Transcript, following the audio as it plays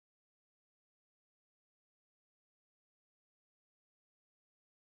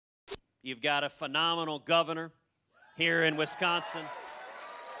You've got a phenomenal governor here in Wisconsin.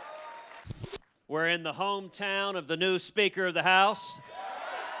 We're in the hometown of the new Speaker of the House.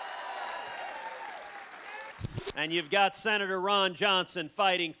 And you've got Senator Ron Johnson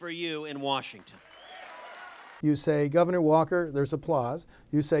fighting for you in Washington. You say Governor Walker, there's applause.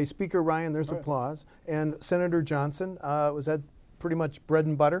 You say Speaker Ryan, there's applause. And Senator Johnson, was that pretty much bread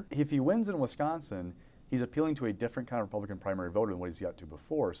and butter? If he wins in Wisconsin, he's appealing to a different kind of Republican primary voter than what he's got to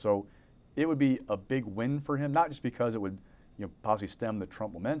before. So it would be a big win for him, not just because it would possibly stem the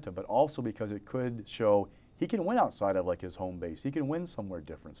Trump momentum, but also because it could show he can win outside of like his home base. He can win somewhere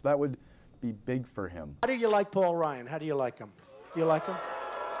different. So that would be big for him. How do you like Paul Ryan? How do you like him? You like him?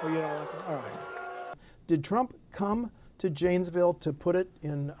 Or you don't like him? All right. Did Trump come to Janesville to put it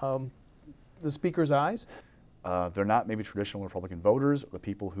in the Speaker's eyes? They're not maybe traditional Republican voters, the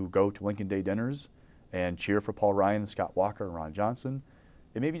people who go to Lincoln Day dinners and cheer for Paul Ryan, Scott Walker, and Ron Johnson.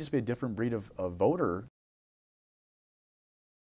 It may just be a different breed of voter.